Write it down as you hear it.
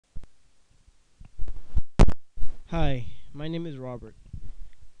Hi, my name is Robert.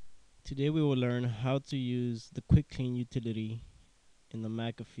 Today we will learn how to use the Quickclean Utility in the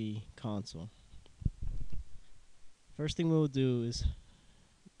McAfee console. First thing we will do is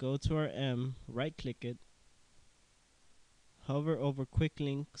go to our M, right click it, hover over Quick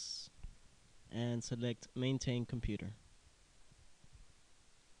Links, and select Maintain Computer.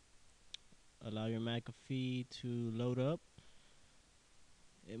 Allow your McAfee to load up.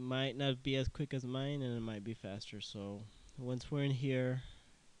 It might not be as quick as mine and it might be faster, so once we're in here,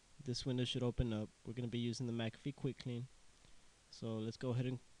 this window should open up. We're going to be using the McAfee Quickclean. So let's go ahead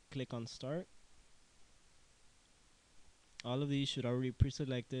and click on Start. All of these should already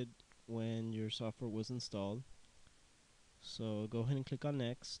pre-selected when your software was installed. So go ahead and click on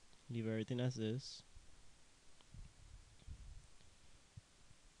Next. Leave everything as is.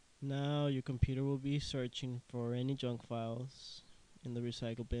 Now your computer will be searching for any junk files in the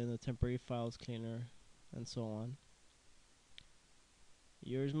recycle bin, the temporary files cleaner, and so on.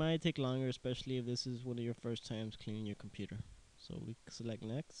 Yours might take longer, especially if this is one of your first times cleaning your computer. So we select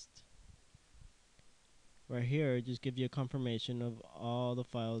Next. Right here, just give you a confirmation of all the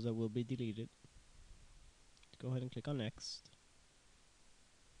files that will be deleted. Go ahead and click on Next.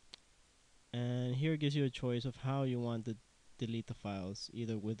 And here it gives you a choice of how you want to delete the files,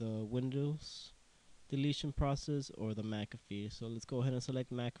 either with a Windows deletion process or the McAfee. So let's go ahead and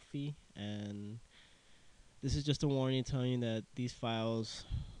select McAfee, and this is just a warning telling you that these files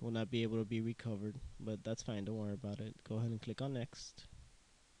will not be able to be recovered, but that's fine, don't worry about it. Go ahead and click on Next,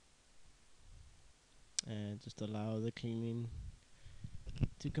 and just allow the cleaning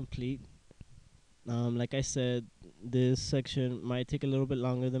to complete. Like I said, this section might take a little bit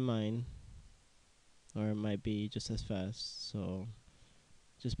longer than mine, or it might be just as fast, so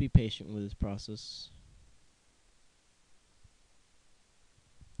just be patient with this process.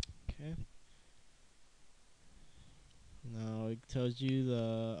 Okay. Now it tells you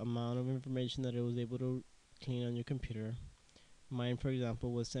the amount of information that it was able to clean on your computer. Mine, for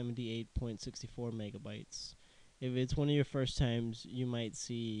example, was 78.64 megabytes. If it's one of your first times, you might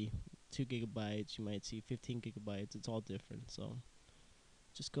see 2 gigabytes, you might see 15 gigabytes. It's all different. So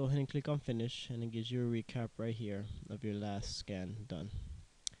just go ahead and click on Finish, and it gives you a recap right here of your last scan done.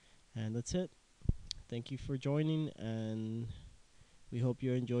 And that's it. Thank you for joining, and we hope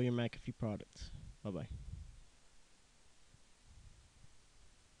you enjoy your McAfee product. Bye bye.